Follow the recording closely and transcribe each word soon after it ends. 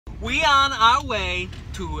We on our way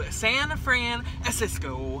to San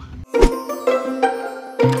Francisco.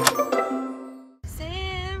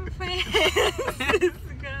 San Francisco.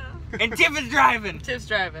 And Tiff is driving. Tiff's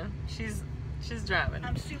driving. She's driving.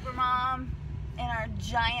 I'm super mom in our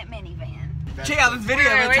giant minivan. Check out this video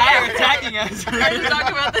of a tire attacking us. We're going to talk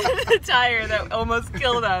about the tire that almost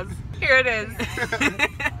killed us. Here it is.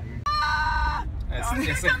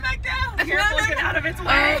 It's come back down. Careful, get out of its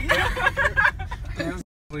way.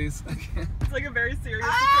 Please. It's like a very serious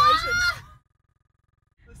situation.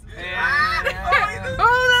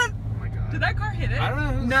 Oh my god. Did that car hit it? I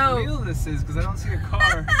don't know whose wheel this is because I don't see a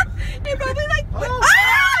car. It probably like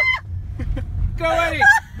Go Eddie!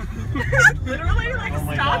 literally like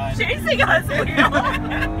stopped chasing us.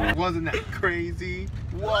 Wasn't that crazy?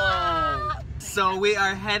 Whoa! So we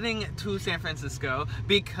are heading to San Francisco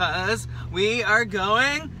because we are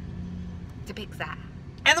going To Pixar.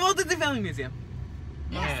 and the Walt Disney Family Museum.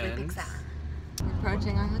 Mostly Pixar. We're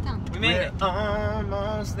approaching our hotel. We made it.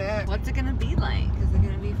 Almost there. What's it gonna be like? Is it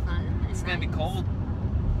gonna be fun? It's gonna be cold.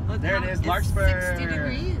 Look, There it is, it's Larkspur. 60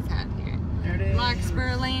 degrees out here. There it is.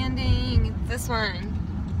 Larkspur Landing. It's this one.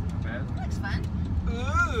 Looks fun.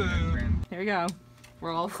 Ooh. Here we go.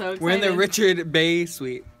 We're all so excited. We're in the Richard Bay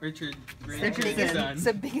Suite. Richard It's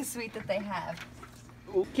the biggest suite that they have.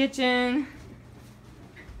 kitchen.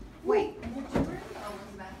 Wait, is it your room? Oh,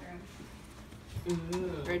 it's the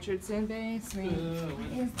bathroom. Richardson Bay Suite.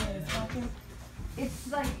 What is this?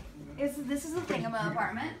 It's like, this is the Thingama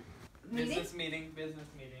apartment. Meeting? Business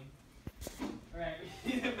meeting. Alright,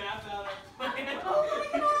 map out Oh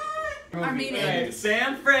my god! Our meeting. Alright,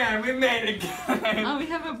 San Fran, we made it, guys. Oh, we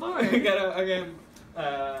have a board. We got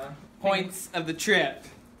points of the trip.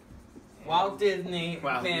 Walt Disney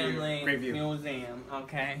Wow, Family great view. Museum.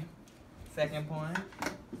 Okay. Second point.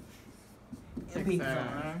 Pixar.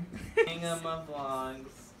 Pixar. Thingamavlogs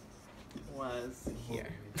was here.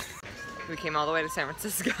 We came all the way to San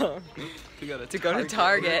Francisco To go to go to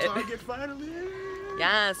Target. Target finally.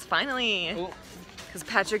 Yes, finally. Oh. Because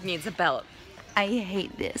Patrick needs a belt. I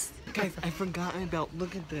hate this. Guys, I forgot my belt.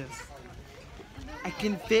 Look at this. I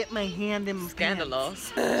can fit my hand in my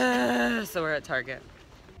Scandalos. So we're at Target.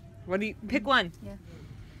 What do you pick one? Yeah.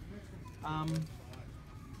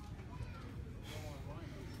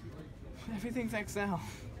 Everything's XL.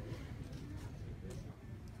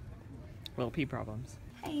 Little pee problems.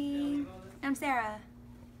 Hey, I'm Sarah.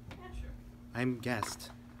 I'm guest.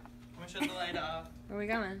 I'm gonna shut the light off. Where are we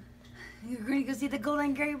going? You're going to go see the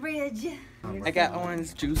Golden Gate Bridge. I got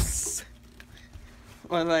orange juice.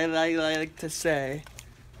 What I like to say.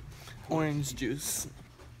 Orange juice.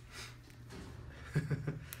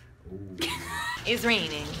 It's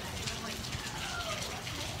raining.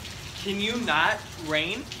 Can you not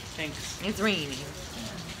rain? Thanks. It's raining.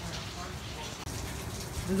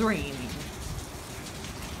 It's raining.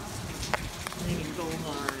 Raining so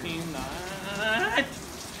hard. Can you not?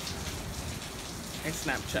 I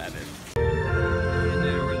Snapchatted.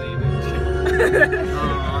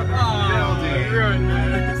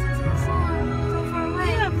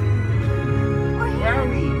 Where are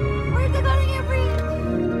we? Where's the Golden Gate Bridge?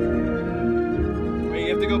 Wait,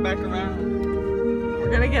 you have to go back around.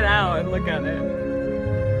 We're gonna get out and look at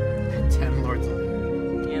it. 10 Lords.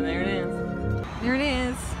 Yeah, there it is. There it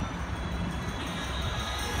is.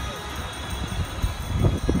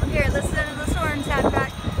 Here, listen to the storm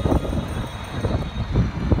soundtrack.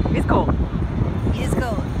 It's cold. It is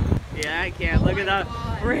cold. Yeah, I can't. Look at that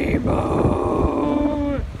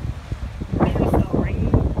rainbow.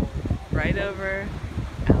 Right over.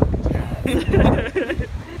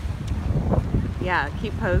 Yeah,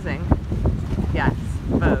 keep posing. Yes,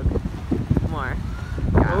 Vogue. More.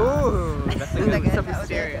 Yeah. Ooh, that's good. That So was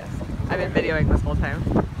mysterious. I've been videoing this whole time.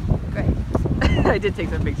 Great. I did take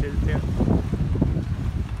some pictures too.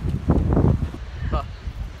 Oh,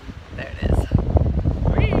 there it is.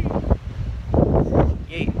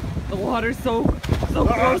 Yay. The water's so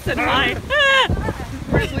gross and high.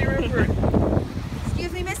 Grizzly River.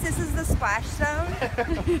 Excuse me, miss, this is the splash zone.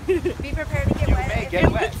 Be prepared to get You wet. may if get you-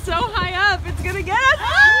 wet. It's so high up, it's gonna get us.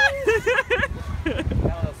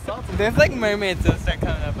 There's like mermaids that start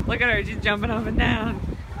coming up. Look at her, she's jumping up and down.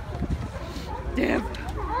 Dip. Look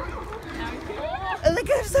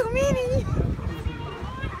at her, so many.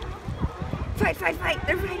 Fight, they're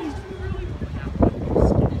fighting.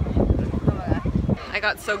 I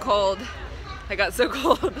got so cold.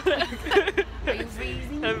 Are you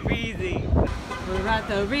freezing? I'm freezing. We're at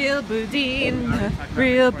the real Boudin.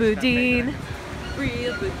 Real Boudin.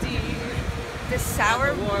 Real Boudin. The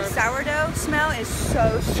sourdough smell is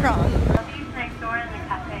so strong.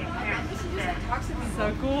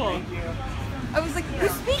 So cool. I was like,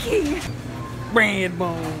 who's speaking? Bread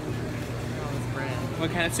bowl. Oh, it's bread.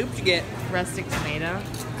 What kind of soup you get? Rustic tomato.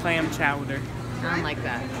 Clam chowder. I don't like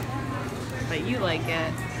that. But you like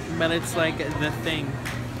it. But it's like the thing.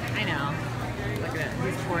 I know. Look at it.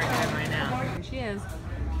 He's pouring it in right now. Here she is.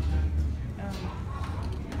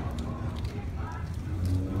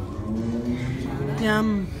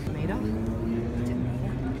 Yum. Tomato?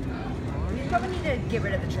 You probably need to get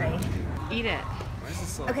rid of the tray. Eat it. Why is this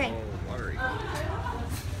so Okay. watery?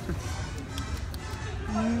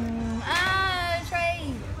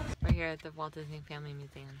 Tray. We're here at the Walt Disney Family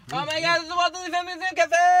Museum. Oh my God! It's the Walt Disney Family Museum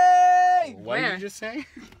Cafe. What Where? did you just say?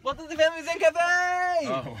 Walt Disney Family Museum Cafe.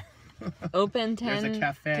 Oh. Open There's 10 a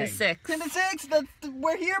cafe. to 6. 10 to 6.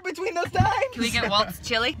 We're here between those times. Can we get Walt's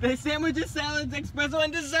chili? The sandwiches, salads, espresso,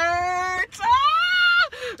 and desserts. Ah!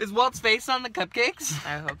 Is Walt's face on the cupcakes?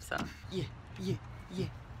 I hope so. Yeah.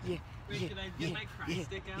 Wait, can I get my cry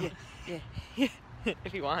stick out?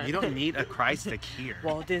 If you want. You don't need a cry stick here.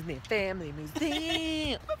 Walt Disney Family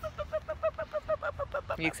Museum.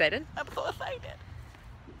 You excited? I'm so excited.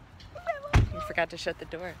 You forgot to shut the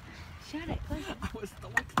door. Shut it. Close it. I was so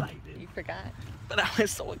excited. You forgot. But I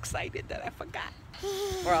was so excited that I forgot.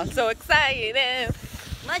 We're all so excited.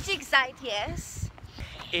 Much excited, yes.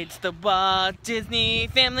 It's the Walt Disney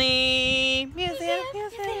Family Museum.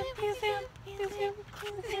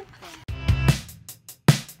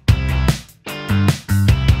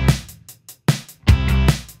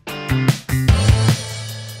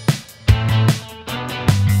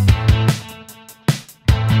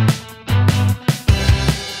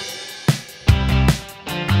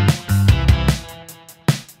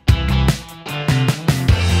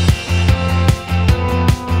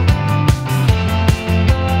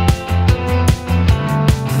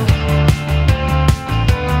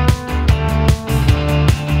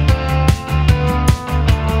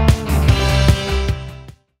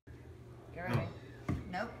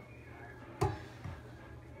 Nope.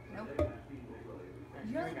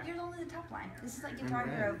 You're only the top line. This is like Guitar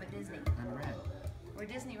Hero but Disney. I'm red. We're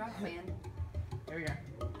Disney Rock Band. Here we go.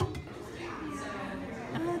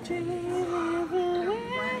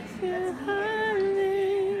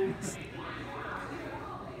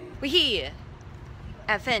 We're here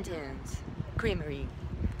at Fenton's Creamery.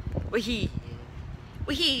 We're here.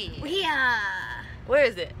 We're here. We're here. Where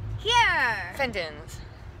is it? Here. Fenton's.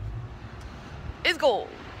 It's gold.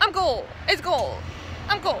 I'm gold. It's gold.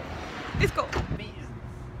 I'm gold. It's gold.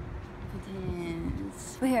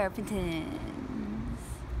 Pintons. We're here at Pintons.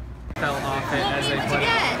 Fell off it as I What'd put you it.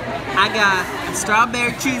 get? I got a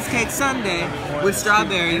strawberry cheesecake sundae with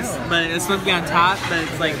strawberries, but it's supposed to be on top, but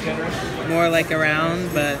it's like more like around,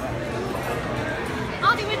 but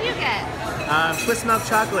Aldi, what did you get? Swiss milk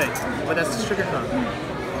chocolate, but that's sugar cone.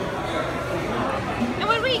 And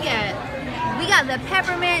what did we get? We got the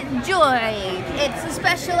Peppermint Joy. It's the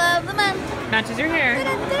special of the month. Matches your hair.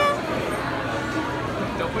 Da-da-da-da.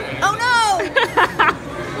 Oh no!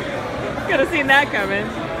 Could have seen that coming.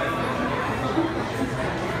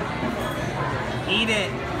 eat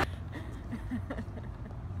it.